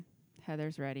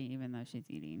Heather's ready, even though she's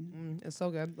eating. It's so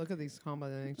good. Look at these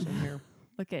combinations here.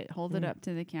 Hold it up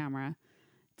to the camera.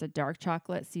 It's a dark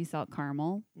chocolate sea salt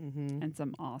caramel and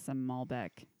some awesome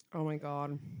Malbec. Oh my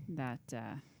God. That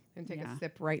And take yeah. a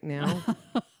sip right now.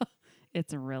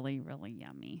 It's really, really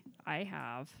yummy. I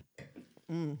have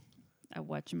a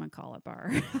whatchamacallit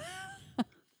bar,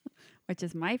 which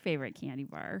is my favorite candy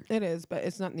bar. It is, but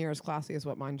it's not near as classy as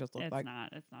what mine just looked like.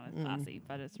 It's not as classy,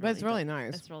 but it's really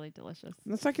nice. It's really delicious.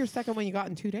 That's like your second one you got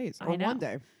in 2 days or I know. 1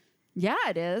 day. Yeah,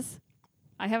 it is.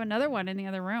 I have another one in the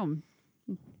other room.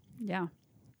 Yeah.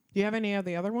 Do you have any of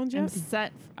the other ones I'm yet?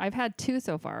 set. I've had 2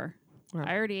 so far. Right.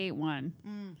 I already ate one.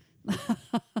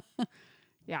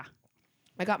 Yeah.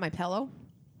 I got my pillow.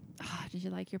 Oh, did you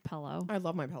like your pillow? I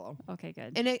love my pillow. Okay,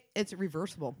 good. And it's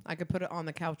reversible. I could put it on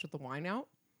the couch with the wine out.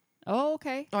 Oh,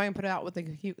 okay. Oh, I can put it out with the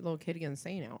cute little kitty and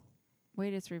Insane out.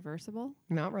 Wait, it's reversible?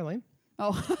 Not really.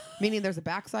 Oh. Meaning there's a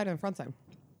back side and a front side.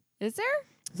 Is there?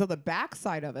 So the back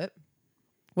side of it,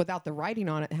 without the writing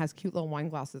on it, has cute little wine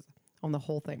glasses on the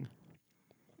whole thing.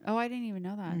 Oh, I didn't even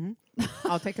know that.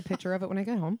 I'll take a picture of it when I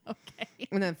get home. Okay.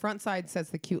 And then front side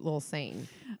says the cute little saying.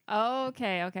 Oh,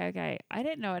 okay. I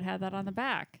didn't know it had that on the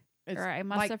back. It's Or I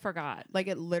must have forgot. Like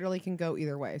it literally can go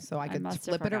either way. So I could must have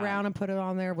flip it forgot. around and put it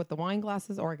on there with the wine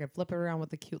glasses, or I could flip it around with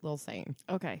the cute little saying.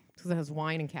 Okay. Because it has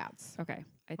wine and cats. Okay.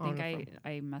 I On think the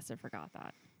I must have forgot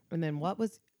that. And then what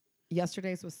was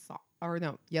yesterday's was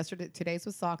today's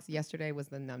was socks. Yesterday was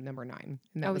the number 9.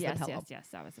 And that was yes, the pillow. yes.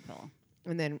 That was a pillow.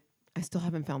 And then I still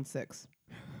haven't found 6.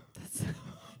 That's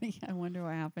funny. I wonder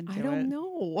what happened to it. I don't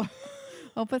know.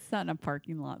 Hope it's not in a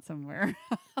parking lot somewhere.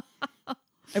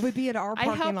 It would be at our I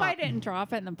parking hope lot. I didn't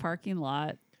drop it in the parking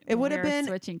lot. It when would we have were been-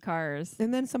 switching cars.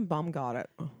 And then some bum got it.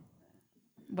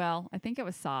 Well, I think it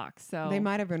was socks. So They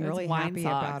might have been it was really wine happy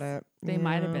socks. about it. They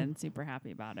might have Yeah. been super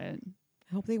happy about it.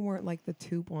 I hope they weren't like the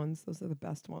tube ones. Those are the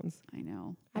best ones. I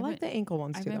know. I like the ankle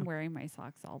ones I've too. been Though. wearing my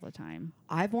socks all the time.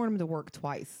 I've worn them to work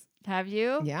twice. Have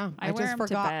you? Yeah, I wear just 'em to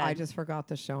forgot. I bed. just forgot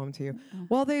to show them to you. Oh.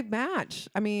 Well, they match.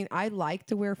 I mean, I like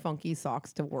to wear funky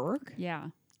socks to work Yeah.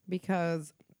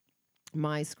 because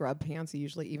my scrub pants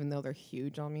usually, even though they're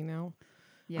huge on me now,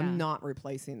 Yeah. I'm not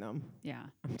replacing them. Yeah.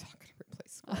 I'm not going to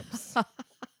replace scrubs.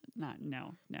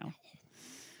 No. No.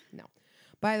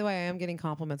 By the way, I am getting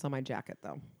compliments on my jacket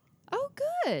though Oh,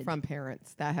 good. from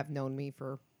parents that have known me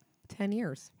for 10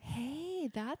 years. Hey,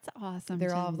 that's awesome. They're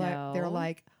to all like, they're know.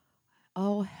 like,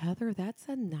 "Oh, Heather, that's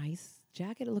a nice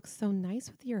jacket. It looks so nice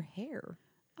with your hair."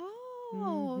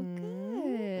 Oh,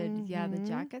 good. Yeah, the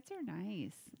jackets are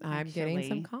nice. I'm getting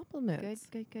some actually. compliments.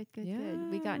 Good.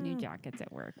 We got new Yeah. jackets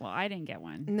at work. Well, I didn't get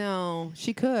one. No,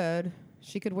 she could.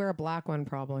 She could wear a black one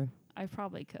probably. I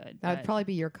probably could. That would but probably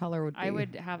be your color. Would be. I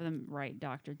would have them write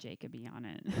Dr. Jacoby on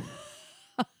it.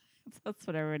 That's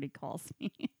what everybody calls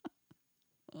me.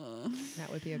 That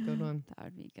would be a good one. That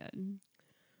would be good.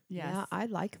 Yes. Yeah, I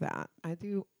like that. I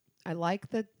do. I like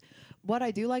the. What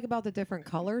I do like about the different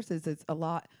colors is it's a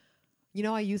lot. You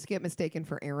know, I used to get mistaken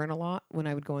for Aaron a lot when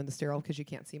I would go in the sterile because you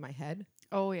can't see my head.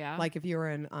 Oh, yeah. Like if you were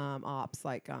in ops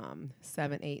like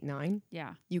 7, 8, 9,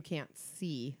 yeah. you can't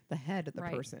see the head of the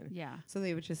Right. person. Yeah. So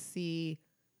they would just see.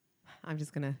 I'm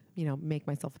just gonna, make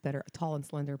myself a better, tall and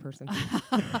slender person.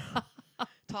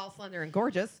 Tall, slender, and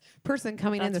gorgeous person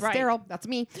coming in That's the right. sterile. That's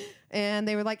me. And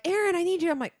they were like, "Aaron, I need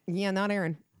you." I'm like, "Yeah, not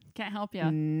Aaron. Can't help you.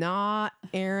 Not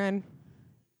Aaron."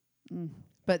 Mm.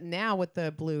 But now with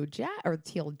the blue or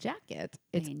teal jacket,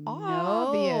 it's I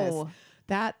obvious know.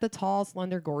 that the tall,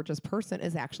 slender, gorgeous person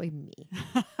is actually me.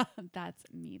 That's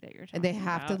me that you're talking And they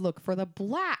have to about. look for the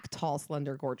black, tall,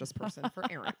 slender, gorgeous person for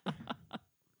Aaron.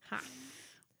 Ha.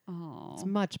 Oh, It's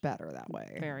much better that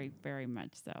way. very, very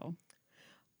much so.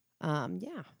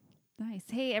 Yeah. Nice.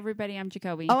 Hey, everybody, I'm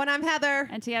Jacoby. Oh, and I'm Heather.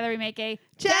 And together we make a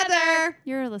Jether.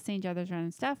 You're listening to Others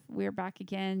Random Stuff. We're back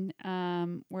again.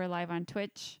 We're live on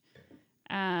Twitch.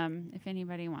 If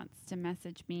anybody wants to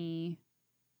message me,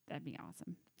 that'd be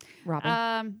awesome. Robin.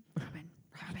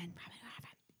 Robin.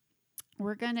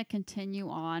 We're going to continue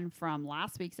on from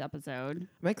last week's episode.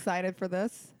 I'm excited for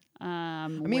this. I I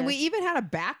mean, we even had a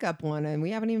backup one, and we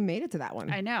haven't even made it to that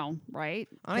one. I know, right?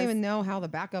 I don't even know how the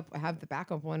backup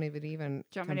one if it even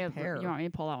Do you want, compare. you want me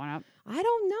to pull that one up? I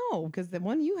don't know, because the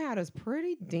one you had is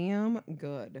pretty damn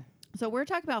good. So we're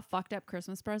talking about fucked up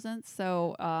Christmas presents.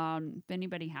 So if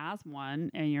anybody has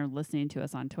one and you're listening to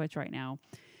us on Twitch right now,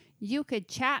 you could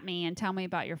chat me and tell me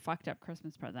about your fucked up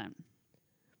Christmas present.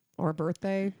 Or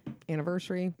birthday,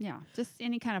 anniversary. Yeah, just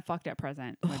any kind of fucked up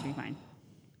present would be fine.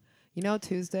 You know,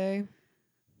 Tuesday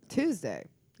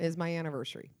is my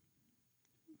anniversary.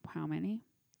 How many?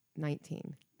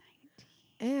 19.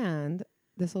 And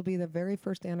This will be the very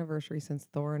first anniversary since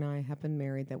Thor and I have been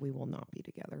married that we will not be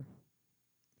together.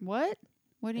 What?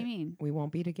 What do you mean? We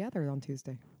won't be together on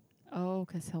Tuesday. Oh,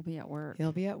 because he'll be at work.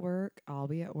 He'll be at work. I'll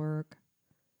be at work.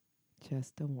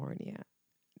 Just to warn you,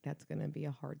 that's going to be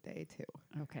a hard day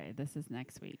too. Okay, this is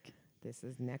next week. This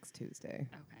is next Tuesday.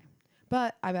 Okay.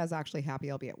 But I was actually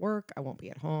happy I'll be at work. I won't be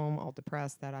at home. All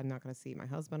depressed that I'm not going to see my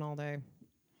husband all day.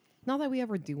 Not that we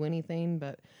ever do anything,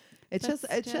 but it's But just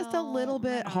a still, little I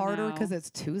bit don't harder know. because it's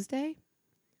Tuesday.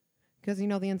 Because you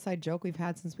know the inside joke we've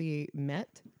had since we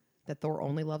met that Thor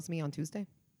only loves me on Tuesday.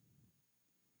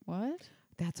 What?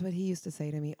 That's what he used to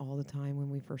say to me all the time when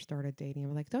we first started dating.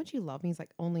 I'm like, "Don't you love me?" He's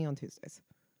like, "Only on Tuesdays,"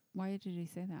 Why did he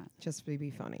say that? just to be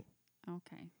funny.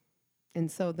 Okay. And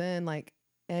so then, like,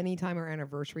 anytime our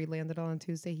anniversary landed on a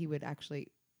Tuesday, he would actually.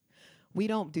 We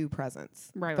don't do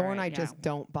presents. Right, Thor right, and I yeah. just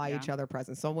don't buy Yeah. each other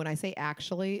presents. So when I say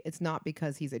actually, it's not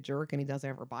because he's a jerk and he doesn't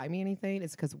ever buy me anything.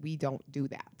 It's because we don't do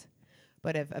that.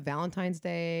 But if a Valentine's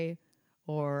Day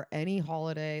or any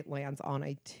holiday lands on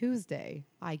a Tuesday,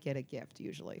 I get a gift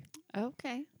usually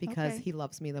Okay. because he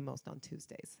loves me the most on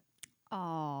Tuesdays.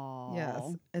 Oh. Yes.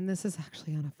 And this is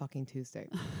actually on a fucking Tuesday.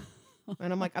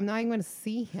 And I'm like, I'm not even going to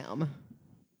see him.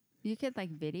 You could like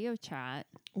video chat.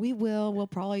 We will. We'll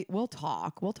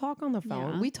talk. We'll talk on the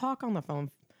phone. Yeah. We talk on the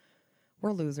phone.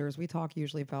 We're losers. We talk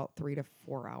usually about 3 to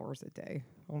 4 hours a day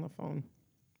on the phone.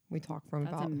 We talk from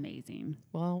That's about, amazing.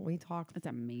 we talk. That's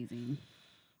amazing.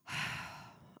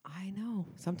 I know.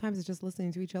 Sometimes it's just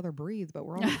listening to each other breathe, but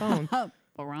we're on the phone. But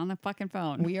we're on the fucking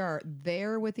phone. We are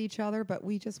there with each other, but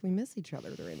we miss each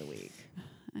other during the week.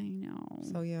 I know.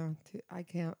 So yeah, I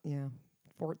can't,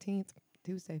 14th,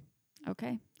 Tuesday,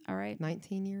 Okay. All right.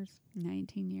 19 years.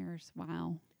 19 years.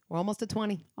 Wow. We're almost to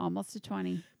 20. Almost to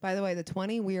 20. By the way, the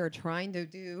 20, we are trying to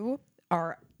do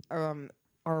our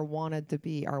wanted to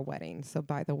be our wedding. So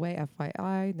by the way,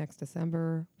 FYI, next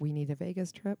December, we need a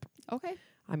Vegas trip. Okay.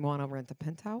 I want to rent a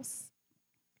penthouse.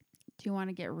 Do you want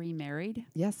to get remarried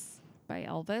Yes. by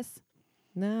Elvis?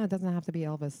 No, it doesn't have to be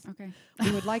Elvis. Okay.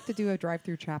 We would like to do a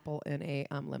drive-through chapel in a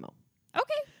limo.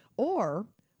 Okay. Or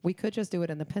we could just do it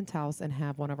in the penthouse and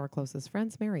have one of our closest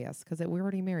friends marry us because we're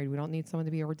already married. We don't need someone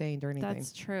to be ordained or anything.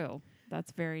 That's true.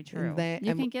 That's very true. they-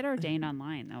 You and can get ordained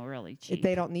online though, really cheap.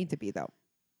 They don't need to be though.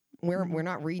 We're Mhm. we're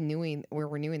not renewing. We're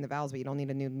renewing the vows, but you don't need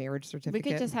a new marriage We certificate.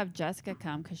 could just have Jessica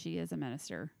come because she is a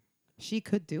minister. She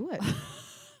could do it.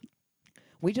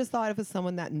 We just thought if it's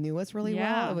someone that knew us really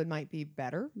Yeah. well, it might be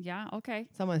better. Yeah. Okay.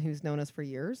 Someone who's known us for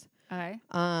years. Okay.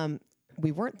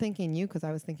 We weren't thinking you because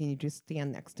I was thinking you just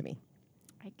stand next to me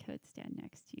I could stand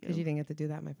next to because you you. didn't get to do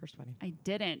that at my first wedding. I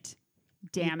didn't.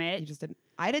 Damn You it. just didn't.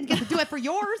 I didn't get to do it for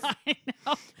yours. I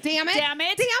know. Damn it. Damn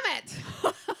it. Damn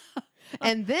it.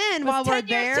 And then It while was we're 10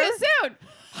 years there, too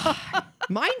soon.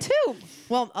 mine too.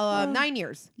 Well, 9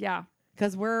 years Yeah.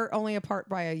 because we're only apart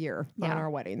by a year on Yeah. our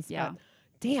weddings. Yeah. But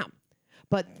damn.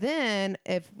 But then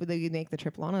if we make the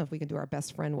trip long enough, we can do our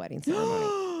best friend wedding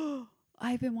ceremony.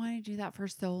 I've been wanting to do that for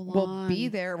so long. We'll be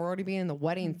there. We're already being in the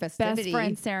wedding festivity. Best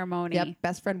friend ceremony. Yep,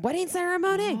 best friend wedding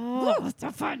ceremony. Oh, Woo.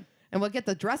 so fun. And we'll get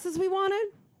the dresses we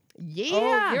wanted.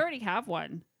 Yeah. Oh, you already have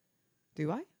one.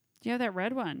 Do I? You have that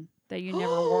red one that you never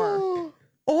wore.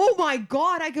 Oh my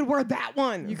God, I could wear that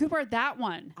one. You could wear that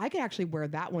one. I could actually wear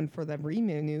that one for the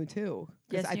renew too.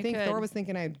 'Cause Yes, I you think Thor could. was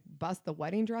thinking I'd bust the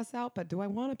wedding dress out, but do I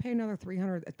want to pay another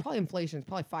 $300? It's probably inflation. It's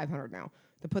probably $500 now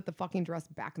to put the fucking dress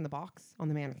back in the box on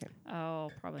the mannequin.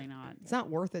 Oh, probably not. It's not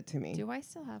worth it to me. Do I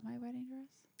still have my wedding dress?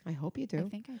 I hope you I do.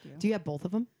 think I do. Do you have both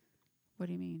of them? What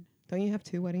do you mean? Don't you have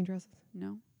 2 wedding dresses?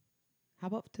 No. How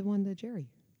about the one to Jerry?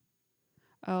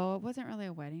 Oh, it wasn't really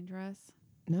a wedding dress.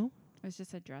 No? It was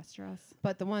just a dress.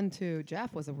 But the one to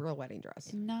Jeff was a real wedding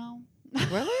dress. No.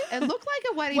 Really? It looked like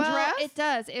a wedding Well, dress. it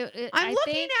does. I'm I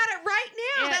looking think at it right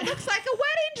now. it- That looks like a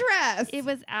wedding dress. It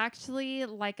was actually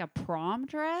like a prom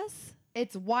dress.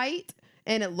 It's white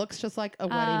and it looks just like a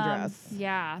wedding dress.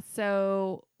 Yeah.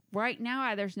 So right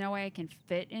now, there's no way I can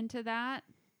fit into that.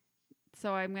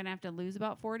 So I'm going to have to lose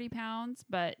about 40 pounds.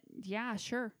 But yeah,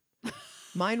 sure.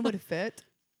 Mine would fit,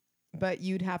 but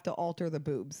you'd have to alter the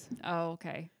boobs Oh,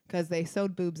 okay. because they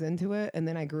sewed boobs into it and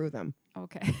then I grew them.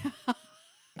 Okay.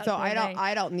 So Then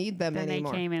I don't need them Then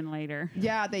anymore. they came in later.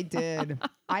 Yeah, they did.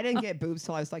 I didn't get boobs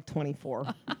till I was like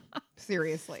 24.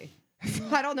 Seriously.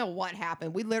 I don't know what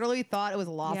happened. We literally thought it was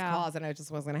a lost Yeah. cause and I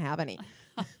just wasn't going to have any.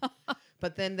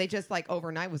 But then they just like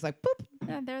overnight was like, boop,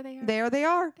 Yeah, there they are. there they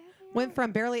are. There they Went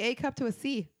from barely A cup to a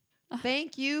C.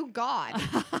 Thank you, God.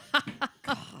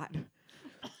 God.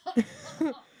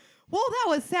 Well, that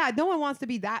was sad. No one wants to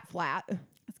be that flat.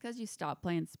 It's because you stopped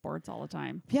playing sports all the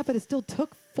time. Yeah, but it still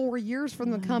took 4 years for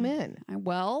them to come in.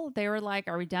 Well, they were like,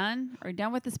 "Are we done? Are we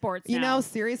done with the sports?" You now?" know,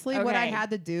 seriously, what I Okay. had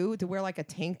to do to wear like a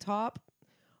tank top,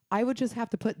 I would just have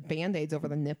to put Band-Aids over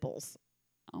the nipples.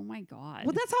 Oh my god!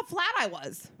 Well, that's how flat I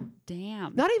was.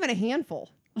 Damn. Not even a handful.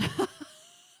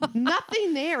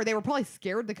 Nothing there. They were probably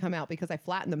scared to come out because I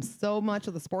flattened them so much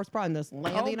with the sports bra and just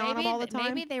landing on them all the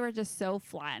time. Maybe they were just so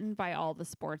flattened by all the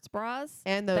sports bras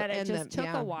And that it just took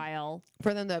a while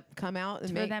for them to come out and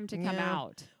for them to come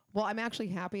out. Well, I'm actually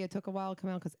happy it took a while to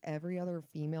come out because every other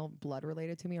female blood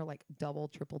related to me are like double,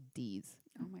 triple D's.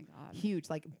 Oh my god! Huge.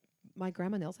 Like my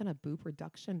grandma Nelson had boob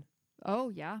reduction. Oh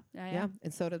yeah, Yeah.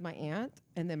 And so did my aunt.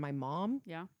 And then my mom.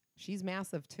 Yeah. She's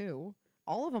massive too.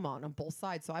 All of them on both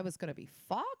sides. So I was going to be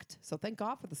fucked. So thank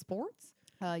God for the sports.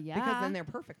 Yeah. Because then they're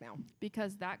perfect now.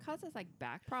 Because that causes like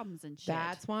back problems and shit.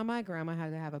 That's why my grandma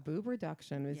had to have a boob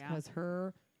reduction because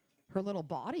her little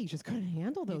body just couldn't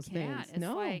handle those things. It's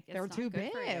No, like, they're it's too not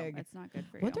good for you. big. It's not good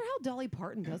for you. Wonder how Dolly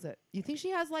Parton does it. You think she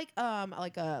has like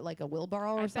a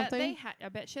wheelbarrow or I bet something? I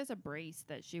bet she has a brace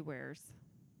that she wears.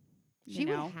 She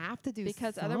would have to do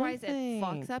because otherwise it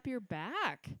fucks up your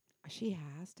back. She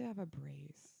has to have a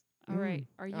brace. All right.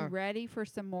 Are you ready for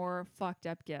some more fucked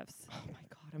up gifts? Oh my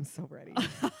God, I'm so ready.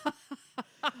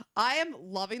 I am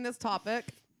loving this topic.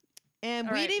 And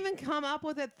All we right. didn't even come up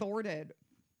with it. Thor did.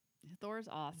 Thor's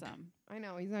awesome. I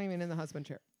know. He's not even in the husband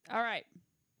chair. All right.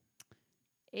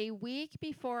 A week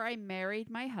before I married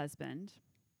my husband,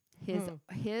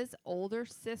 his older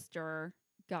sister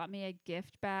got me a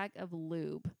gift bag of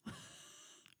lube.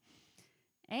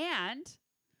 And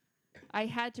I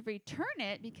had to return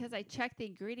it because I checked the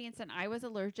ingredients and I was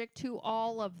allergic to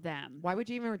all of them. Why would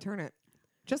you even return it?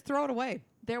 Just throw it away.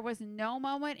 There was no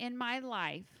moment in my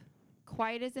life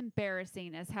quite as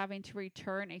embarrassing as having to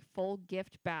return a full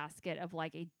gift basket of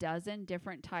like a dozen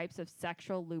different types of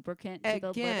sexual lubricant to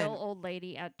the little old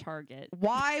lady at Target.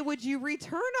 Why would you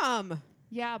return them?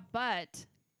 Yeah, but,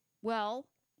 well,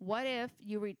 what if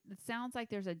it sounds like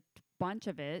there's a bunch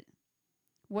of it.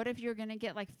 What if you're going to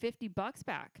get like $50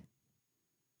 back?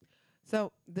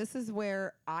 So this is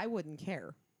where I wouldn't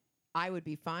care. I would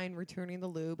be fine returning the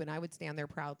lube and I would stand there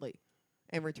proudly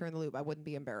and return the lube. I wouldn't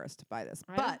be embarrassed by this.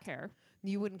 I don't care.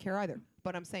 You wouldn't care either.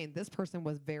 But I'm saying this person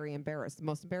was very embarrassed. The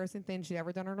most embarrassing thing she'd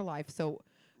ever done in her life. So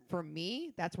for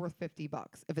me, that's worth $50.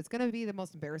 If it's going to be the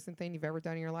most embarrassing thing you've ever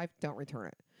done in your life, don't return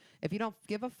it. If you don't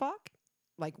give a fuck,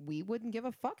 like we wouldn't give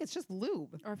a fuck, it's just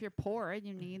lube. Or if you're poor and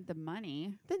you need the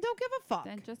money, Then don't give a fuck.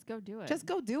 then just go do it. Just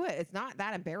go do it. It's not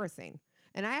that embarrassing.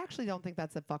 And I actually don't think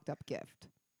that's a fucked up gift.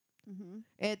 Mm-hmm.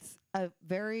 It's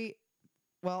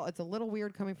it's a little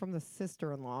weird coming from the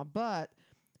sister-in-law, but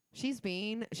she's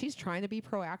trying to be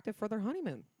proactive for their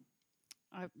honeymoon.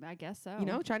 I guess so. You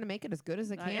know, trying to make it as good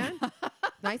as it can.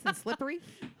 Nice and slippery.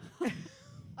 Oh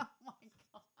my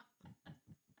God.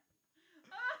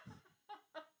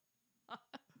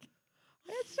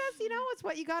 It's just, it's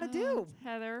what you got to do.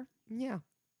 Heather, Yeah.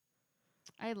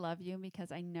 I love you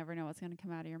because I never know what's going to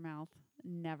come out of your mouth.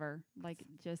 Never. Like,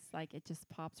 it just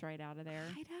pops right out of there.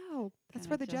 I know. That's Kinda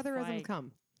where the just Jetherisms like-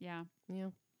 come. Yeah. Yeah.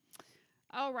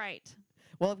 All right.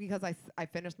 Well, because I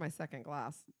finished my second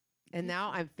glass, and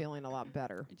now I'm feeling a lot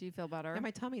better. Do you feel better? Yeah,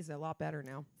 my tummy's a lot better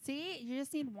now. See, you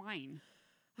just need wine.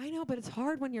 I know, but it's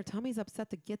hard when your tummy's upset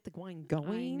to get the wine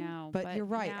going. know, But but you're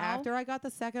right. now- After I got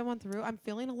the second one through, I'm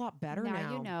feeling a lot better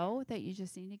now. You know that you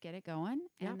just need to get it going,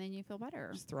 Yeah. and then you feel better.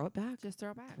 Just throw it back. Just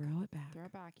throw it back. Throw it back. Throw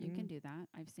it back. You can do that.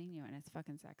 I've seen you, and it's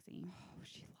fucking sexy. Oh,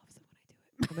 she loves it when I do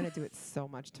it. I'm going to do it so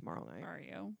much tomorrow night. Are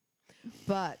you?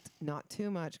 But not too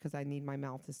much because I need my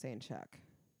mouth to stay in check.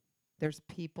 There's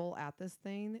people at this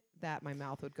thing that my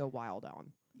mouth would go wild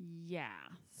on. Yeah.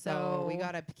 So we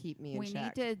got to keep me in we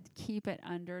check. need to keep it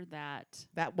under that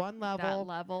That level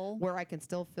level. where I can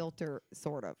still filter,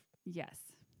 sort of. Yes.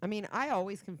 I mean, I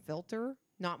always can filter,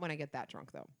 not when I get that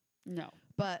drunk, though. No.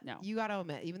 But No. you got to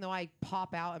admit, even though I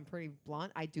pop out and pretty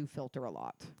blunt, I do filter a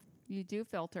lot. You do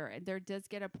filter. There does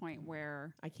get a point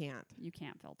where I can't you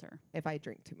can't filter. if I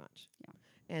drink too much. Yeah.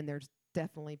 And there's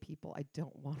definitely people I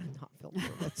don't want to not filter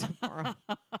with tomorrow.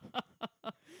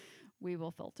 We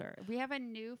will filter. We have a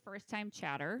new first-time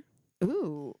chatter.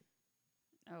 Ooh.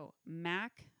 Oh,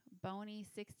 Mac Boney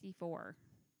 64.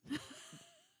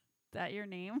 That your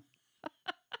name?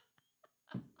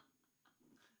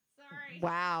 Sorry.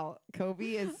 Wow.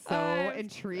 Kobe is so I'm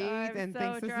intrigued and so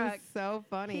thinks drunk. this is so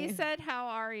funny. He said, "How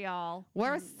are y'all?"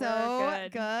 We're so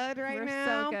good right We're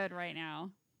now. so good right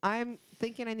now. I'm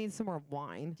thinking I need some more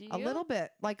wine. Do A you? little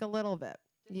bit. Like a little bit.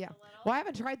 Just Yeah. a little? Well, I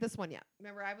haven't tried this one yet.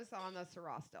 Remember, I was on the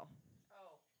Syrah still.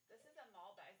 Oh, this is a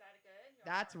Malbec. Is that good?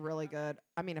 That's really good.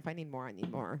 I mean, if I need more, I need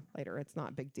more later. It's not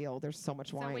a big deal. There's so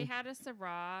much So wine. we had a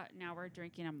Syrah. Now we're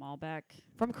drinking a Malbec.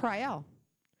 From Cryel.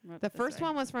 Whoop, The this first way.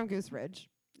 one was from Goose Ridge,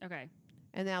 Okay.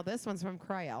 and now this one's from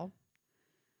Cryel.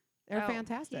 They're Oh,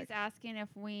 fantastic. He's asking if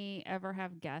we ever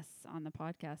have guests on the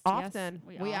podcast. Often.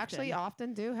 Yes, We actually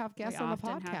often do have guests we on the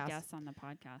often podcast. have guests on the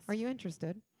podcast. Are you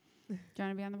interested? Do you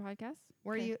want to be on the podcast?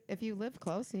 Where Okay. you if you live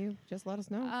close, you just let us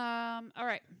know. All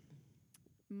right.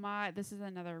 This is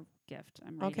another gift.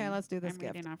 I'm reading. Okay, let's do this I'm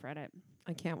gift. reading off Reddit.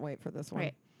 I can't wait for this one.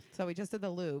 Right. So we just did the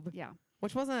lube, Yeah.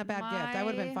 which wasn't a bad gift. I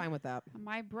would have been My- fine with that.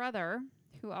 My brother,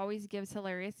 who always gives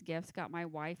hilarious gifts, got my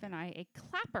wife and I a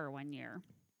clapper one year,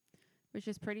 which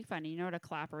is pretty funny. You know what a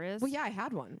clapper is? Well, yeah, I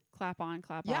had one. Clap on,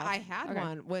 clap Yeah, off. I had Okay.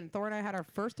 one. When Thor and I had our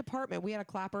first apartment, we had a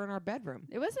clapper in our bedroom.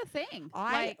 It was a thing.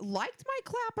 I Like, liked my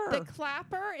clapper. the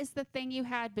clapper is the thing you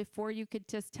had before you could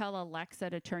just tell Alexa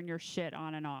to turn your shit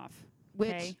on and off. Which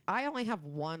okay. I only have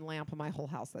one lamp in my whole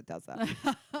house that does that.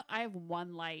 I have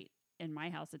one light in my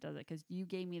house that does it because you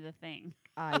gave me the thing.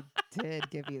 I did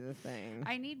give you the thing.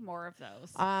 I need more of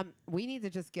those. We need to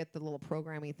just get the little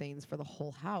programming things for the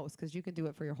whole house because you can do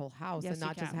it for your whole house Yes, and you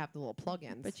not just can. have the little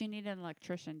plugins. But you need an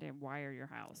electrician to wire your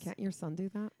house. Can't your son do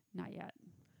that? Not yet.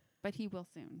 But he will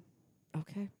soon.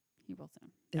 Okay. He will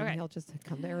soon. Then Okay. he'll just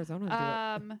come to Arizona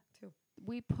and do it. too.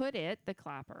 We put the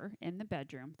clapper, in the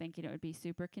bedroom, thinking it would be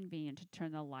super convenient to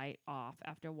turn the light off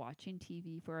after watching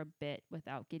TV for a bit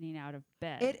without getting out of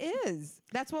bed. It is.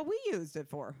 That's what we used it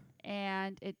for.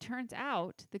 And it turns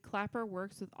out the clapper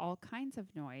works with all kinds of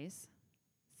noise.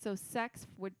 So sex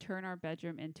would turn our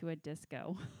bedroom into a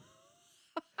disco.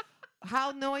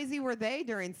 How noisy were they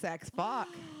during sex? Fuck.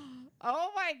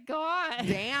 Oh my God.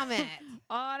 Damn it.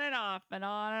 On and off and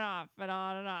on and off and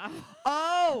on and off.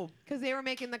 Oh, because they were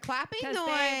making the clapping 'Cause noise.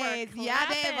 they were Yeah,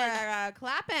 they were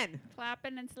clapping.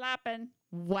 Clapping and slapping.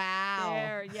 Wow.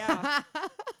 There, yeah.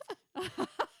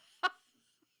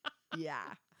 Yeah.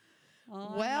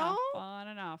 On Well, and off, on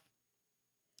and off.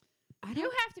 I You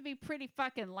don't, have to be pretty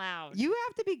fucking loud. you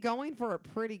have to be going for it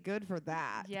pretty good for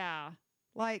that. Yeah.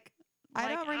 Like, I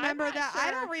Like, don't I'm remember not that. I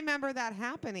sure. don't remember that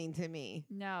happening to me.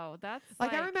 No, that's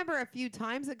Like, I remember a few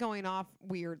times it going off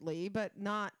weirdly, but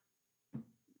not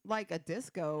like a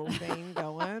disco thing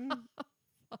going.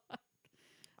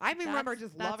 I remember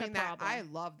just that's a loving that. problem. I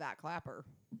love that clapper.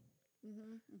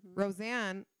 Mm-hmm.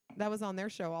 Roseanne, that was on their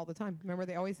show all the time. Remember,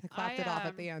 they always clapped it off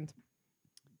at the end.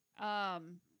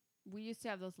 We used to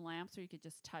have those lamps where you could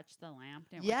just touch the lamp.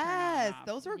 And it would turn on and Yes, off.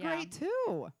 those were Yeah, great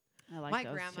too. I like my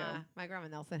those grandma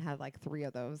Nelson had like 3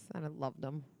 of those, and I loved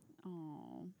them. too.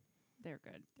 Oh, they're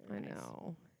good. They're I nice.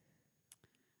 know.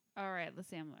 All right, let's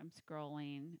see. I'm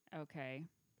scrolling. Okay.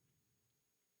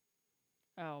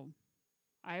 Oh,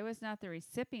 I was not the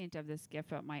recipient of this gift,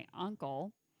 but my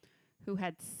uncle, who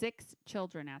had 6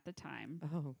 children at the time,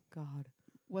 Oh God.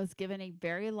 was given a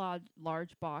very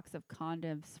large box of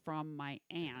condoms from my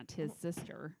aunt, his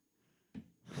sister.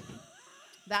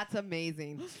 That's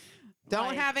amazing. Don't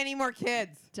Like, have any more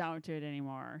kids. Don't do it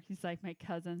anymore. He's like, my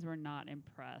cousins were not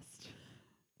impressed.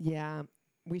 Yeah,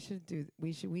 we should do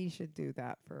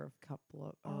that for a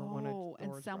couple of one of Oh,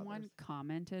 and Thor's someone brothers.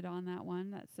 commented on that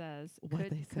one that says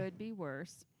What'd they say? could be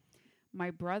worse. My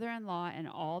brother-in-law and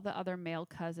all the other male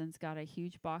cousins got a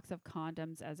huge box of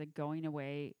condoms as a going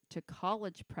away to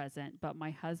college present, but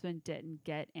my husband didn't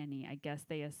get any. I guess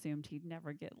they assumed he'd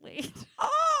never get laid.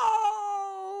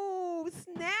 Oh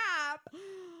snap!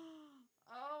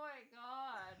 Oh my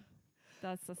God.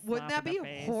 That's a slap Wouldn't that in be the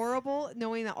face. horrible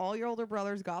knowing that all your older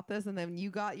brothers got this and then you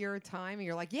got your time and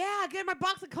you're like, yeah, get my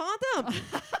box of condoms.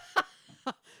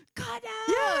 Condoms!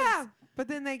 Yeah. But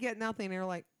then they get nothing and you're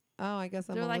like, oh, I guess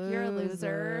I'm They're a like, loser. you're a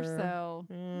loser, so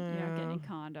you don't get any Yeah.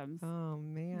 condoms. Oh, No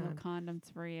man.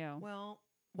 condoms for you. Well,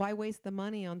 why waste the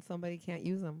money on somebody who can't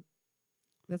use them?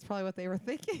 That's probably what they were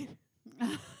thinking.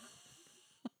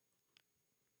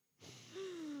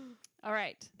 All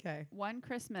right. Okay. One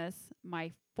Christmas,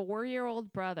 my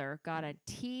 4-year-old brother got a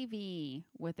TV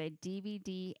with a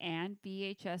DVD and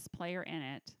VHS player in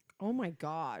it. Oh, my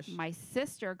gosh. My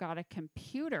sister got a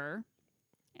computer,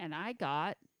 and I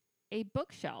got a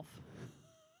bookshelf.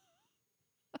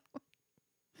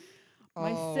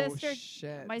 My sister-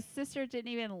 Shit. My sister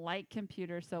didn't even like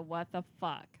computers, so what the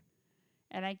fuck?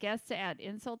 And I guess to add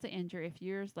insult to injury, a few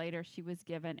years later, she was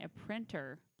given a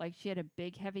printer. Like, she had a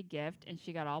big, heavy gift, and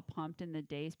she got all pumped in the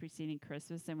days preceding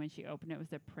Christmas. And when she opened it, it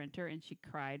was a printer, and she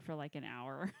cried for like an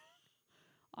hour.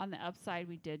 On the upside,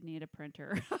 we did need a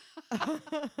printer.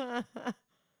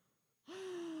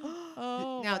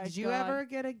 Oh, now, my did you God. ever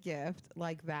get a gift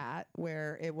like that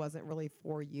where it wasn't really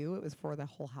for you? It was for the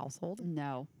whole household?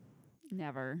 No.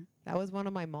 Never. That was one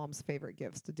of my mom's favorite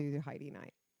gifts to do to Heidi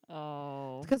night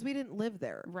Oh. because we didn't live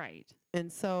there. Right.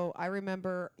 And so I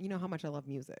remember, you know how much I love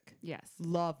music. Yes.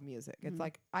 Love music. It's Mhm.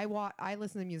 like I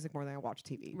listen to music more than I watch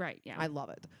TV. Right. Yeah. I love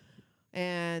it.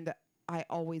 And I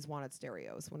always wanted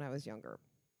stereos when I was younger.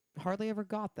 Hardly ever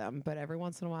got them, but every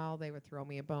once in a while they would throw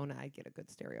me a bone and I'd get a good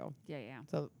stereo. Yeah. Yeah.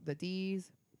 So the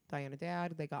D's, Diana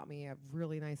Dad, they got me a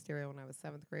really nice stereo when I was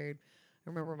 7th grade. I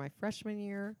remember my freshman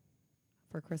year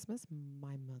for Christmas,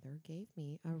 my mother gave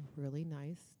me a really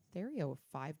nice stereo,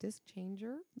 a 5-disc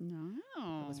changer. No.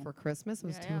 It was for Christmas. It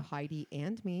was Yeah, to yeah. Heidi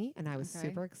and me, and I was Okay.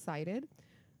 super excited.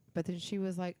 But then she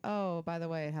was like, "Oh, by the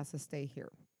way, it has to stay here."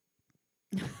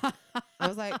 I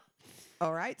was like,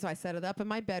 "All right." So I set it up in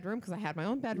my bedroom because I had my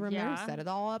own bedroom there. Yeah. Set it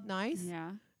all up nice.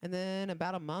 Yeah. And then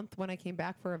about a month when I came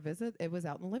back for a visit, it was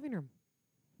out in the living room.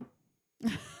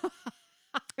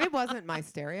 It wasn't my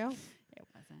stereo. It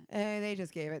wasn't. They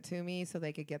just gave it to me so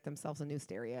they could get themselves a new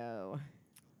stereo.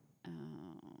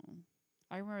 Oh.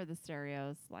 I remember the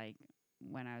stereos like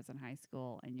when I was in high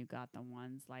school, and you got the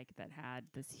ones like that had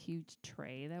this huge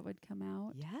tray that would come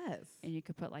out. Yes. And you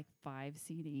could put like 5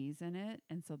 CDs in it,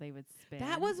 and so they would spin.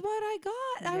 That was what I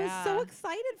got. I was so Yeah.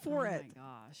 excited for oh it. my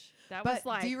gosh. That But was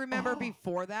like, do you remember oh,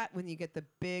 before that when you get the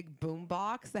big boom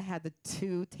box that had the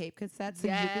 2 tape cassettes so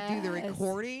you could do the Yes.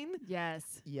 recording?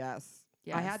 Yes. Yes.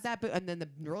 Yes. I had that, and then the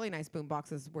really nice boom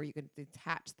boxes where you could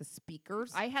detach the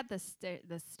speakers. I had the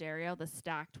stereo, the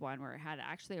stacked one, where it had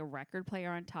actually a record player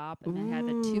on top, and then had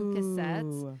the 2 cassettes.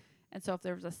 Ooh. And so if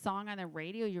there was a song on the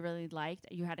radio you really liked,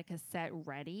 you had a cassette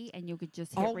ready, and you could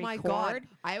just hit Oh record. my God.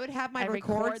 I would have my and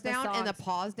record records the down and the songs.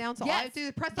 pause down. So all I have to do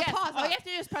is press the Yes. pause All up. you have to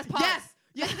do is press pause. Yes.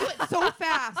 You have to do it so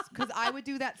fast because I would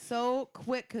do that so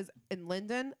quick because in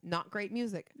Linden, not great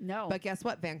music. No. But guess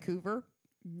what? Vancouver,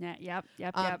 Yep.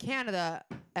 Canada,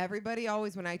 everybody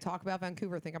always, when I talk about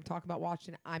Vancouver, think I'm talking about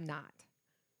Washington. I'm not.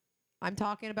 I'm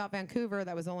talking about Vancouver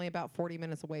that was only about 40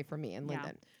 minutes away from me in Yeah,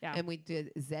 Linden. yeah. And we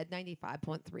did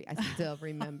Z95.3. I still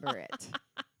remember it.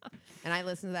 And I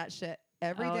listened to that shit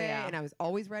every Oh, day, yeah. and I was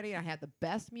always ready. I had the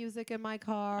best music in my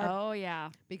car Oh yeah.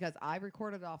 because I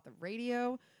recorded off the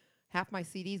radio. Half my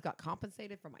CDs got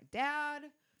compensated from my dad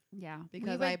Yeah.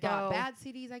 because We I would bought go- bad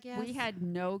CDs, I guess. We had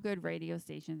no good radio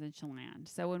stations in Chelan.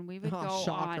 So when we would Oh, go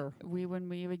shocker. when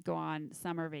we would go on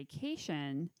summer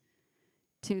vacation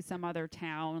to some other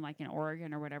town like in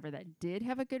Oregon or whatever that did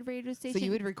have a good radio So station,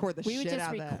 you would record the we would shit just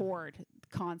out of that. record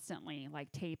constantly,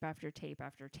 like tape after tape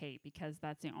after tape, because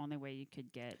that's the only way you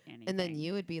could get anything. And then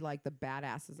you would be like the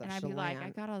badasses of and I'd be like, I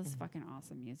Chelan got all this fucking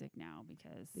awesome music now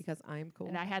because I'm cool.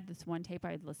 And I had this one tape,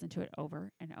 I'd listen to it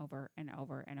over and over and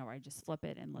over and over. I'd just flip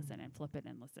it and listen and flip it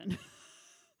and listen.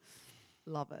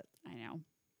 Love it. I know.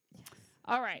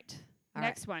 All right. All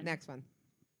Next right, one. Next one.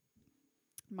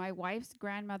 My wife's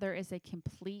grandmother is a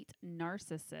complete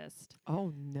narcissist.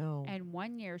 Oh, no. And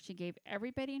one year she gave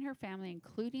everybody in her family,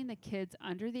 including the kids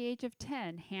under the age of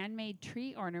 10, handmade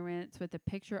tree ornaments with a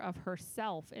picture of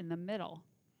herself in the middle.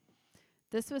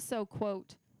 This was so,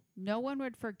 quote, no one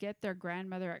would forget their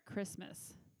grandmother at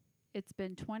Christmas. It's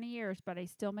been 20 years, but I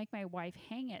still make my wife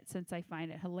hang it since I find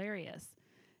it hilarious.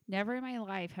 Never in my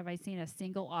life have I seen a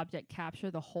single object capture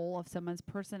the whole of someone's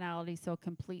personality so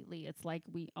completely. It's like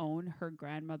we own her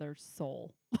grandmother's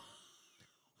soul.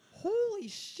 Holy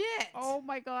shit. Oh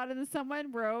my God. And then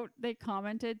someone wrote, they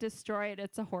commented, destroy it.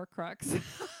 It's a Horcrux.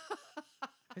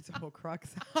 It's a whole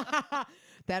crux.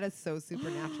 That is so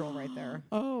supernatural right there.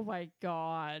 Oh my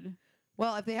God.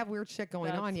 Well, if they have weird shit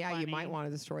going on, That's yeah, you might funny. want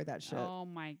to destroy that shit. Oh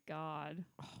my God.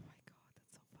 Oh my God,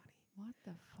 that's so funny. What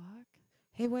the fuck?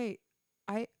 Hey, wait.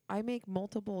 I make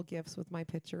multiple gifts with my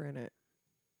picture in it.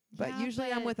 But Yeah,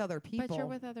 usually I'm with other people. But you're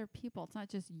with other people. It's not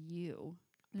just you.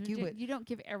 You would- You don't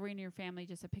give everyone in your family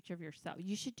just a picture of yourself.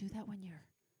 You should do that one year.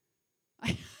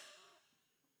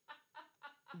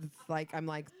 It's like I'm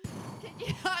like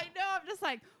Yeah, I know. I'm just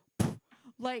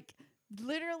like,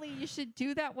 literally, you should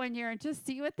do that one year and just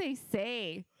see what they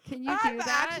say. Can you do I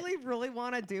that? actually really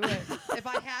want to do it. If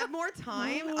I had more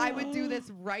time, I would do this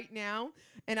right now,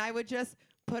 and I would just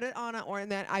put it on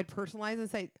and then I'd personalize and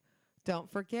say, "Don't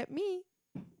forget me."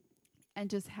 And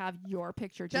just have your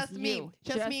picture, Just me, you.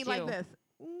 just me, like you. this.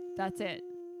 That's it.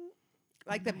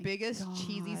 Like Oh the my biggest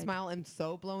cheesy God. smile and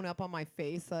so blown up on my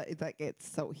face. It's like it's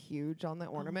so huge on the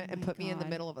ornament, and my put me in the God.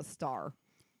 middle of a star.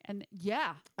 And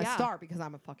yeah, A yeah. star because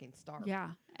I'm a fucking star. Yeah.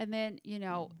 And then,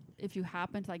 if you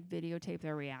happen to like videotape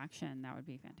their reaction, that would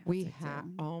be fantastic. We have.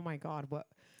 too. Oh my God, what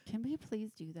Can we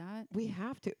please do that? we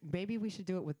have to. Maybe we should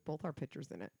do it with both our pictures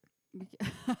in it.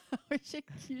 You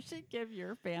should give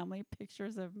your family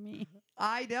pictures of me.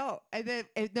 I know. And then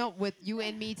no, with you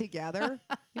and me together.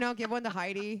 Give one to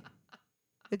Heidi.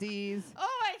 the D's,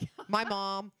 Oh my God. my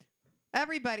mom,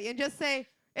 everybody, and just say,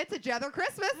 it's a Jether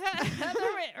Christmas. Heather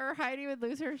or Heidi would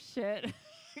lose her shit.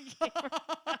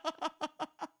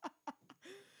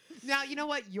 Now, you know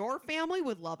what? Your family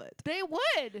would love it. They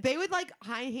would. They would like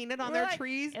hang it on We're their like,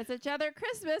 trees. It's a Jether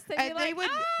Christmas. They'd And be like,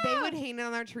 they would hang it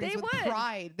on their trees They with would.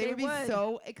 pride. They They would be would.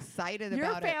 so excited Your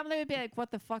about it. family would be like,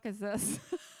 what the fuck is this?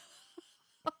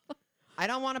 I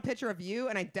don't want a picture of you,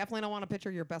 and I definitely don't want a picture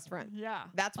of your best friend. Yeah.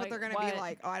 That's what they're going to be what?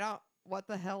 like. Oh, I don't. What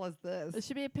the hell is This this?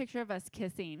 should be a picture of us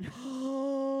kissing.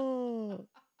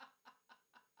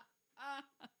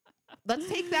 Let's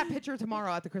take that picture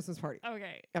tomorrow at the Christmas party.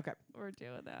 Okay. Okay. We're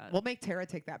doing that. We'll make Tara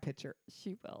take that picture.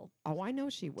 She will. Oh, I know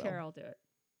she will. Tara will do it.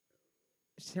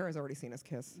 Tara's already seen us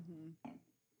kiss. Mm-hmm.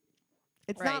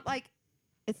 It's Right.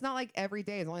 not like every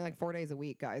day. It's only like 4 days a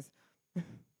week, guys.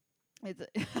 It's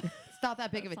It's not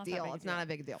that big of a It's not that deal. big a It's not a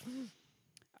big deal.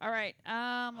 all right.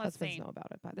 Let's Husbands see. know about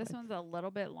it, by the This way. one's a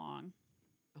little bit long.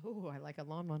 Oh, I like a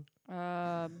long one.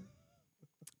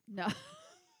 No.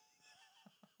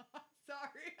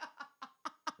 Sorry.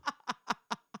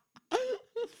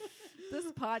 This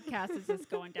podcast is just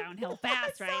going downhill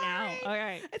fast right now. Sorry. All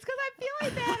right. It's because I'm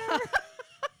feeling better.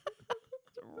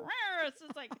 It's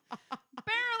just like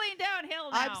barreling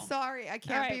downhill now. I'm sorry. I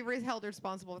can't right. be held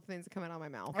responsible for things that come out of my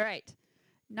mouth. All right.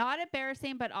 Not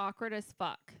embarrassing, but awkward as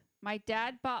fuck. My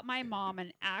dad bought my mom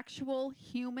an actual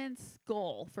human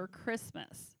skull for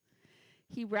Christmas.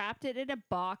 He wrapped it in a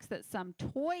box that some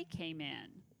toy came in.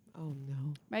 Oh,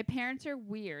 no. My parents are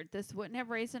weird. This wouldn't have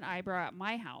raised an eyebrow at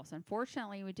my house.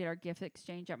 Unfortunately, we did our gift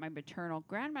exchange at my maternal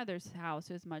grandmother's house,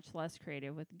 who was much less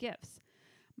creative with gifts.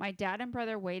 My dad and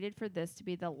brother waited for this to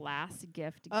be the last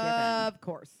gift given. Of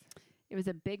course. It was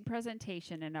a big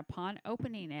presentation, and upon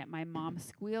opening it, my mom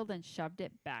squealed and shoved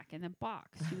it back in the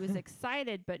box. She was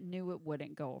excited, but knew it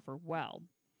wouldn't go over well.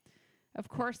 Of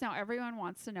course, now everyone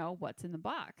wants to know what's in the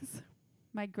box.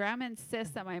 My grandma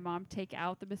insists that my mom take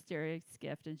out the mysterious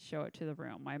gift and show it to the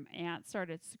room. My aunt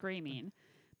started screaming,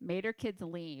 made her kids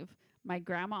leave. My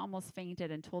grandma almost fainted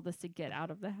and told us to get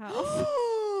out of the house.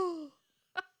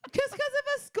 Just because of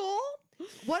a skull?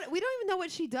 What? We don't even know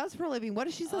what she does for a living. What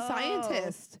if she's a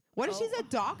scientist? What if she's a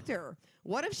doctor?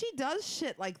 What if she does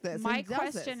shit like this? My and does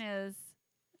question this? is,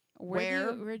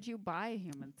 where'd you buy a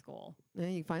human skull? Yeah,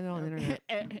 you can find it on the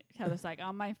internet. Heather's like,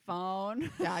 on my phone.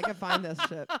 Yeah, I can find this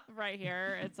shit. Right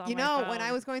here. It's on You my know, phone. when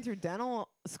I was going through dental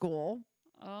school,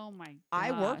 Oh my god.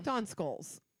 I worked on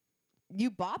skulls. You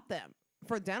bought them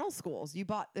for dental schools. You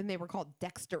bought, and they were called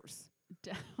Dexters.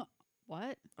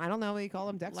 What? I don't know what you call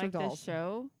them, Dexter Like dolls. the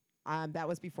show? That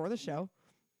was before the show,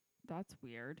 That's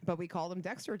weird. but we called them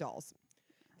Dexter dolls.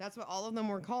 That's what all of them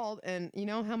were called. And you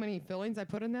know how many fillings I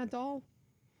put in that doll?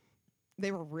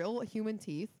 They were real human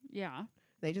teeth. Yeah.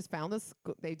 They just found this.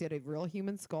 They did a real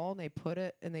human skull, and they put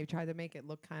it, and they tried to make it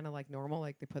look kind of like normal.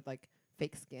 Like they put like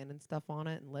fake skin and stuff on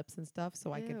it and lips and stuff,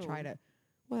 so I could try Ew. to.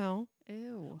 Well,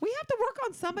 Ew. we have to work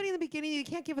on somebody in the beginning. You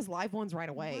can't give us live ones right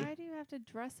away Why do you have to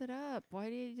dress it up? Why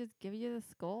do you just give you the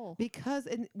skull? because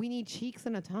we need cheeks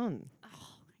and a tongue. Oh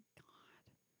my god.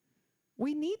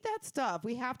 We need that stuff.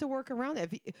 We have to work around it.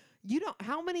 If you don't,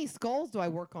 how many skulls do I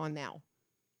work on now?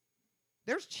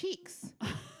 There's cheeks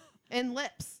and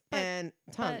lips But- and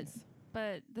tongues.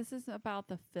 But this is about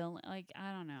the film. Like,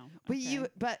 I don't know. But Okay.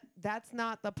 but that's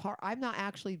not the part. I'm not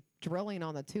actually drilling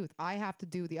on the tooth. I have to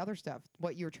do the other stuff.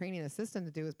 What you're training a system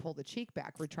to do is pull the cheek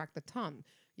back, retract the tongue.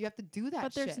 You have to do that.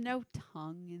 But there's shit. no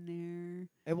tongue in there.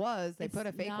 It was. They put a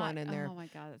It's fake not- one in there, Oh my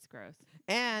god, that's gross.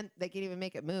 and they can even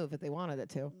make it move if they wanted it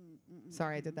to.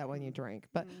 Sorry, I did that when you drank,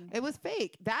 but it was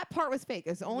fake. That part was fake.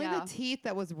 It's only Yeah. the teeth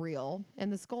that was real,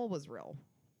 and the skull was real.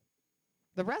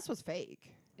 The rest was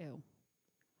fake. Ew.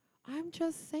 I'm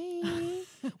just saying.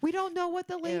 We don't know what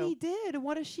the lady Ew. did.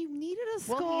 What if she needed a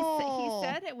skull? Well, he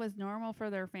said it was normal for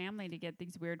their family to get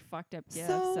these weird fucked up gifts.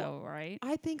 So right?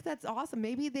 I think that's awesome.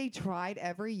 Maybe they tried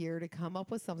every year to come up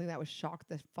with something that would shock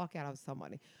the fuck out of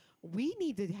somebody. We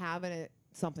need to have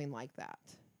something like that.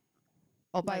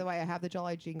 Oh, by the way, I have the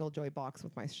Jolly Jingle Joy box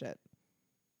with my shit.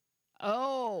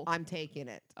 Oh. I'm taking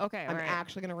it. Okay. I'm all right.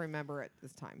 actually going to remember it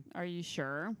this time. Are you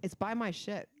sure? It's by my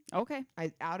shit. Okay.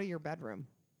 Out of your bedroom.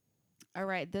 All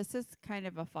right. This is kind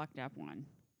of a fucked up one.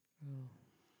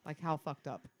 Like how fucked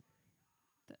up?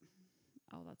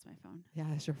 Oh, that's my phone. Yeah,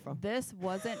 that's your phone. This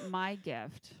wasn't my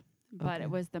gift, but Okay. it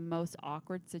was the most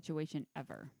awkward situation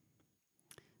ever.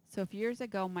 So, a few years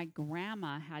ago, my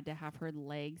grandma had to have her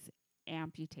legs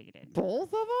amputated.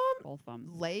 Both of them? Both of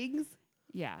them. Legs?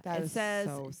 Yeah. That it is says,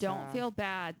 so don't sad. feel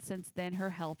bad. Since then, her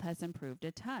health has improved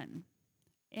a ton.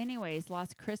 Anyways,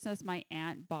 last Christmas, my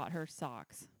aunt bought her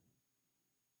socks.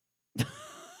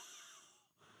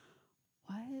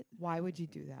 What? What? Why would you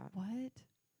do that? What?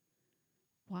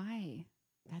 Why?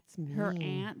 That's mean. Her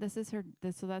aunt. This is her.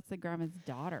 So that's the grandma's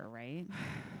daughter, right?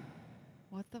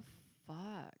 What the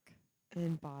fuck?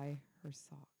 And buy her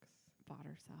socks. Bought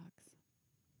her socks.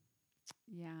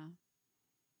 Yeah.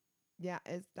 Yeah,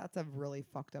 that's a really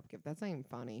fucked up gift. That's not even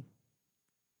funny.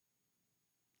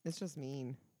 It's just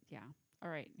mean. Yeah. All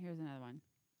right. Here's another one.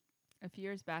 A few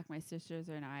years back, my sisters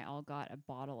and I all got a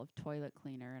bottle of toilet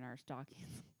cleaner in our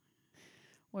stockings.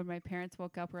 When my parents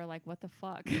woke up, we were like, what the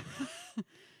fuck?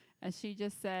 And she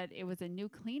just said it was a new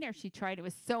cleaner she tried. It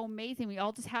was so amazing. We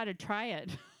all just had to try it.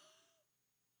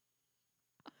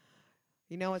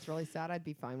 You know what's really sad? I'd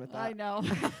be fine with that. I know.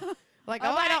 Like,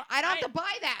 I'm I don't have to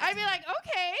buy that. I'd be like,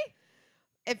 okay.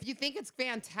 If you think it's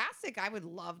fantastic, I would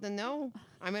love to know.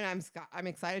 I mean, I'm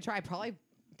excited to try. I'd probably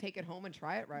take it home and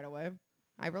try it right away.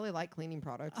 I really like cleaning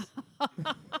products.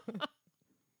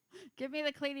 Give me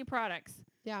the cleaning products.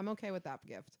 Yeah, I'm okay with that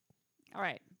gift. All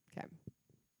right. Okay.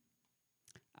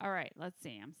 All right. Let's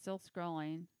see. I'm still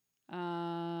scrolling.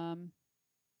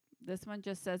 This one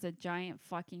just says a giant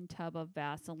fucking tub of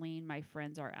Vaseline. My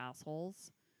friends are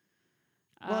assholes.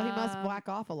 Well, he must whack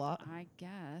off a lot. I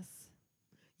guess.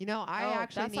 You know,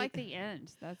 that's like the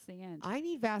end. That's the end. I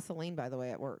need Vaseline, by the way,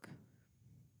 at work.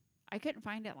 I couldn't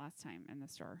find it last time in the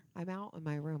store. I'm out in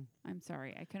my room. I'm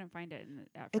sorry. I couldn't find it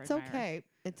at It's Fred Meyer. okay.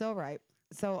 It's all right.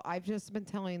 So I've just been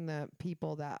telling the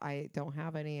people that I don't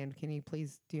have any, and do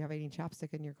you have any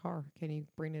chapstick in your car? Can you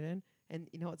bring it in? And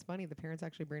you know what's funny? The parents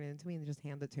actually bring it in to me and just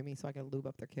hand it to me so I can lube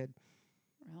up their kid.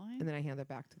 Really? And then I hand it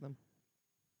back to them.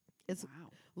 It's wow.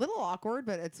 a little awkward,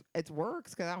 but it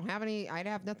works because I don't have any. I'd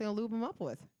have nothing to lube them up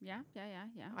with. Yeah.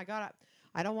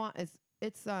 I don't want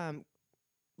it's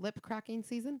lip cracking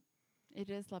season, It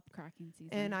is lip cracking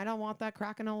season. and I don't want that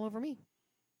cracking all over me.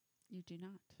 You do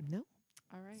not. No.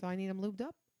 All right. So I need them lubed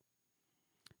up.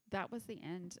 That was the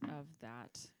end of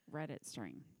that Reddit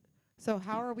string. So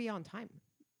how are we on time?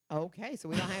 Okay, so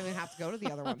we don't even have to go to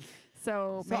the other one.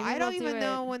 So So maybe I don't we'll do even it-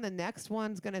 know when the next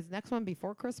one's gonna. Is the next one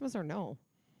before Christmas or no?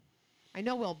 I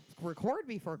know we'll record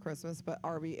before Christmas, but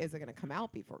is it gonna come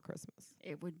out before Christmas?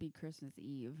 It would be Christmas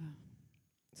Eve.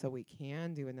 So we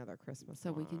can do another Christmas.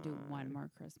 So we can do one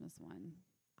more Christmas one.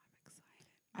 I'm excited.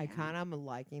 I kind of am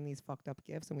liking these fucked up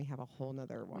gifts, and we have a whole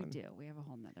nother one. We do. We have a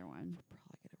whole nother one. We're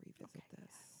probably gonna revisit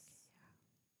this.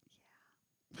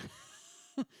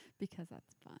 Yeah. Because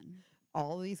that's fun.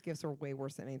 All of these gifts are way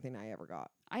worse than anything I ever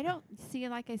got. I don't see,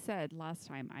 like I said last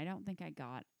time, I don't think I've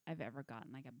ever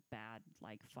gotten like a bad,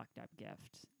 like fucked up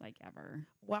gift, like ever.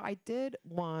 Well, I did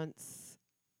once,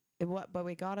 but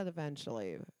we got it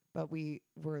eventually. But we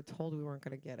were told we weren't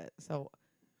going to get it. So,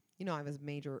 you know, I was a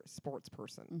major sports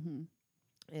person. Mm-hmm.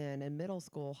 And in middle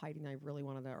school, Heidi and I really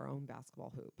wanted our own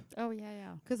basketball hoop. Oh,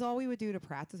 yeah. Because all we would do to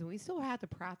practice, and we still had to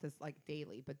practice like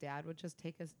daily, but Dad would just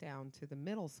take us down to the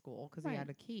middle school because he had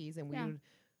the keys, and we would,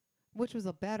 which was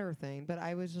a better thing. But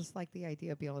I was just like the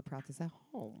idea of being able to practice at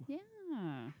home. Yeah.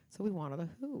 So we wanted a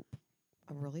hoop.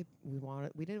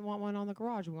 We didn't want one on the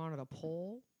garage. We wanted a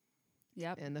pole.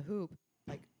 Yep. And the hoop,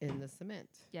 like in the cement.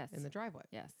 Yes. In the driveway.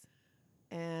 Yes.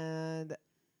 And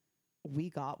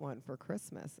we got one for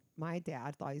Christmas. My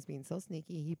dad thought he was being so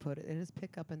sneaky. He put it in his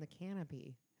pickup in the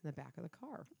canopy in the back of the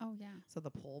car. Oh, yeah. So the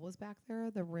pole was back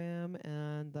there, the rim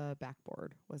and the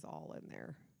backboard was all in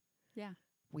there. Yeah.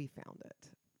 We found it.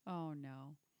 Oh,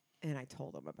 no. And I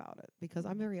told him about it because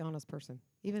I'm a very honest person.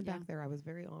 Even back there, I was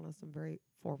very honest and very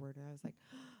forward. And I was like,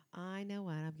 I know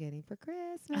what I'm getting for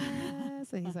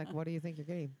Christmas. And he's like, what do you think you're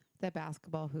getting? That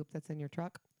basketball hoop that's in your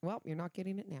truck? Well, you're not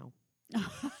getting it now.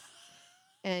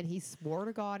 And he swore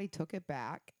to God he took it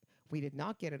back. We did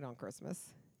not get it on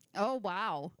Christmas. Oh,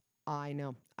 wow. I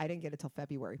know. I didn't get it till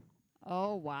February.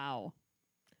 Oh, wow.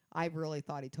 I really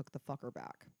thought he took the fucker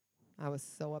back. I was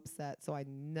so upset. So I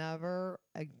never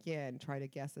again try to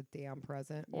guess a damn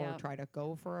present or try to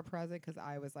go for a present because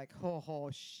I was like, oh,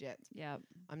 shit. Yep.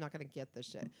 I'm not going to get this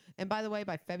shit. And by the way,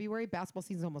 by February, basketball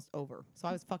season's almost over. So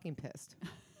I was fucking pissed.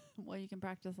 Well, you can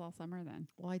practice all summer then.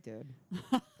 Well, I did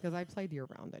because I played year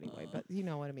round anyway. But you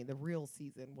know what I mean? The real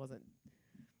season was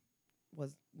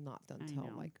not done till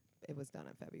like it was done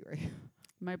in February.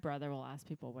 My brother will ask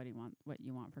people what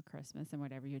you want for Christmas, and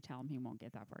whatever you tell him, he won't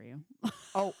get that for you.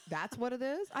 Oh, that's what it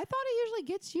is? I thought he usually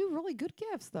gets you really good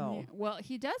gifts, though. Yeah. Well,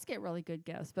 he does get really good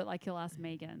gifts, but like he'll ask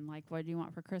Megan, like, what do you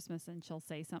want for Christmas? And she'll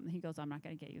say something. He goes, I'm not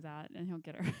going to get you that. And he'll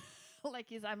get her.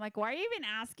 I'm like, why are you even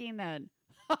asking then?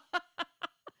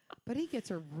 But he gets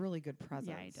her really good presents.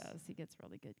 Yeah, he does. He gets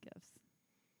really good gifts.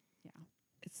 Yeah.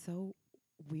 It's so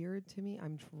weird to me.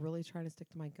 I'm really trying to stick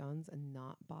to my guns and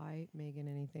not buy Megan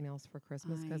anything else for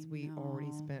Christmas because we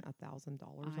already know. spent $1,000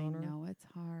 I on her. know it's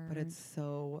hard. But it's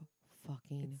so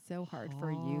fucking It's so hard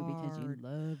for you because you hard.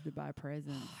 love to buy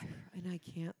presents. And I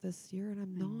can't this year, and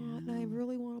I'm I not. And I know.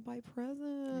 really want to buy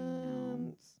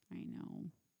presents. I know.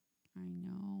 I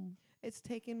know. It's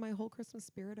taking my whole Christmas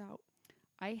spirit out.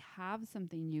 I have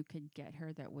something you could get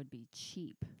her that would be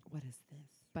cheap, What is this?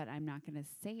 but I'm not going to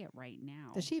say it right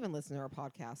now. Does she even listen to our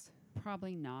podcast?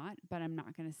 Probably not, but I'm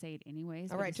not going to say it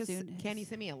anyways. All but right, as just soon can you as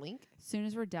send me a link? soon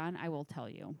as we're done, I will tell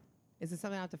you. Is it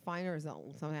something I have to find, or is it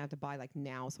something I have to buy like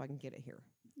now so I can get it here?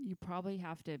 You probably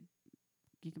have to.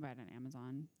 You can buy it on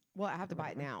Amazon, Well, I have to buy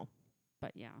it Whatever. now.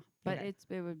 but yeah, but Okay.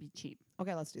 it would be cheap.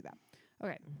 Okay, let's do that.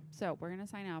 Okay, so we're gonna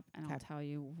sign up, and I'll Okay. tell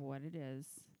you what it is.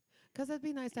 Because it'd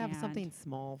be nice to have And something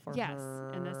small for yes,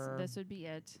 her. and this would be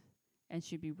it, and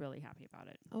she'd be really happy about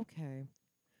it. Okay.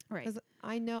 All right, Because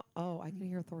I know. Oh, I can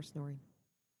hear Thor snoring.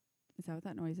 is that what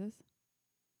that noise is?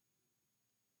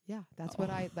 Yeah, that's what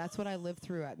I live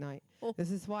through at night. Oh. This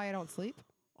is why I don't sleep.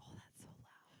 Oh, that's so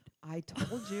loud. I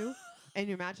told you. And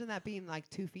you imagine that being like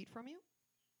 2 feet from you.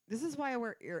 This is why I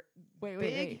wear ear. Wait,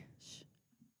 Big- Shh.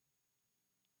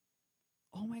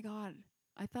 Oh my God!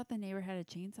 I thought the neighbor had a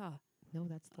chainsaw. No,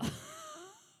 that's Thor.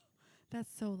 That's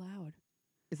so loud.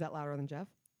 Is that louder than Jeff?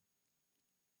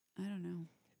 I don't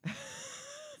know.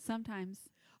 Sometimes.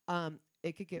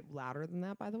 It could get louder than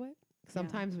that, by the way.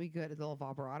 Sometimes we get a little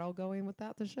vibrato going with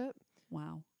that. The shit.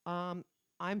 Wow.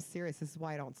 I'm serious. This is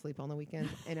why I don't sleep on the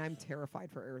weekends, and I'm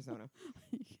terrified for Arizona.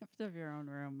 You have to have your own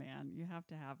room, man. You have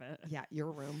to have it. Yeah,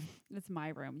 your room. It's my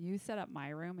room. You set up my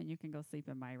room, and you can go sleep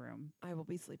in my room. I will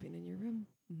be sleeping in your room.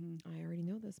 Mm-hmm. I already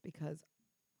know this because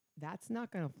that's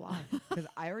not going to fly. Because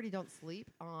I already don't sleep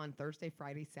on Thursday,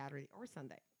 Friday, Saturday, or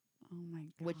Sunday. Oh my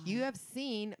God. Which you have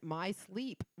seen my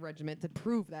sleep regimen to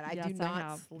prove that I do Yes, I not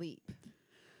have. sleep.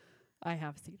 I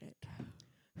have seen it.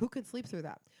 Who can sleep through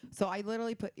that? So I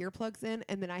literally put earplugs in,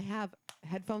 and then I have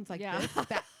headphones like Yeah. this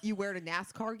that you wear to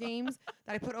NASCAR games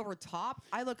that I put over top.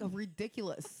 I look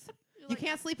ridiculous. You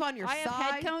can't sleep on your I side.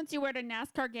 have headphones you wear to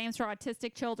NASCAR games for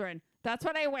autistic children. That's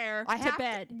what I wear I to have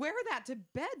bed. to wear that to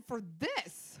bed for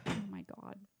this. Oh my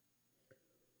God.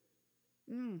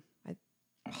 Mm.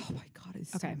 Oh my God,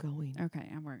 it's Okay. still going. Okay,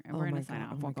 and we're Oh going my to sign God,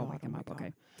 off. oh We'll my go God, wake oh him my up. God.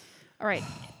 Okay. All right.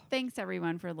 Thanks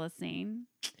everyone for listening.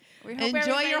 We hope Enjoy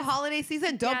your everybody's- holiday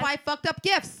season. Don't Yes. buy fucked up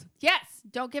gifts Yes.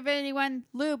 Don't give anyone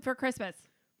lube for Christmas.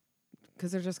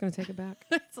 because they're just going to take it back.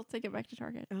 So take it back to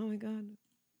Target. Oh my God.